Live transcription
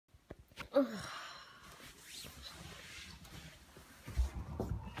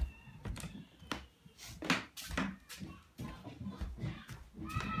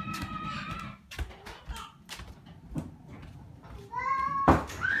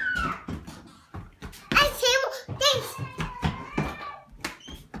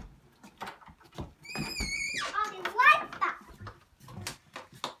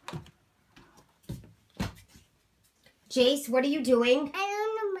Jace, what are you doing? I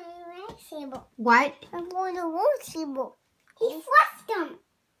don't know my table. What? I'm going to the table. He flushed them.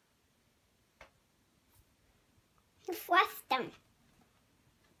 He flushed them.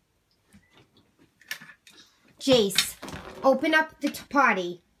 Jace, open up the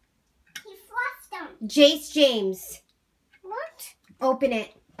potty. He flushed them. Jace James. What? Open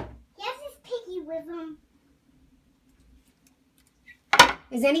it. He has his piggy with him.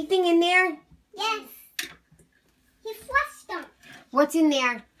 Is anything in there? Yes. He flushed them. What's in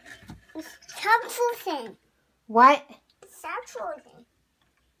there? Something. What? Something.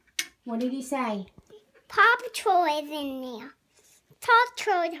 What did he say? Paw Patrol is in there. Paw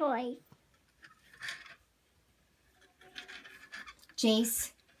Patrol toy.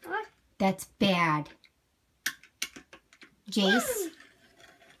 Jace, What? that's bad. Jace?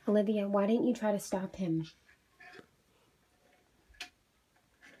 Olivia, why didn't you try to stop him?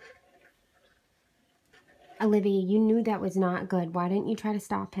 Olivia, you knew that was not good. Why didn't you try to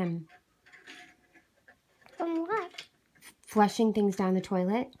stop him? From what? Flushing things down the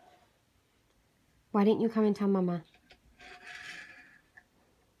toilet? Why didn't you come and tell Mama?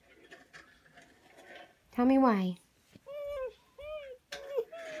 Tell me why.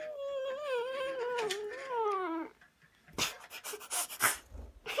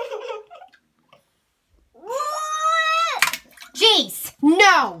 Jace,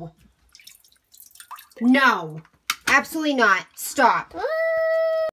 no! No, absolutely not. Stop. What?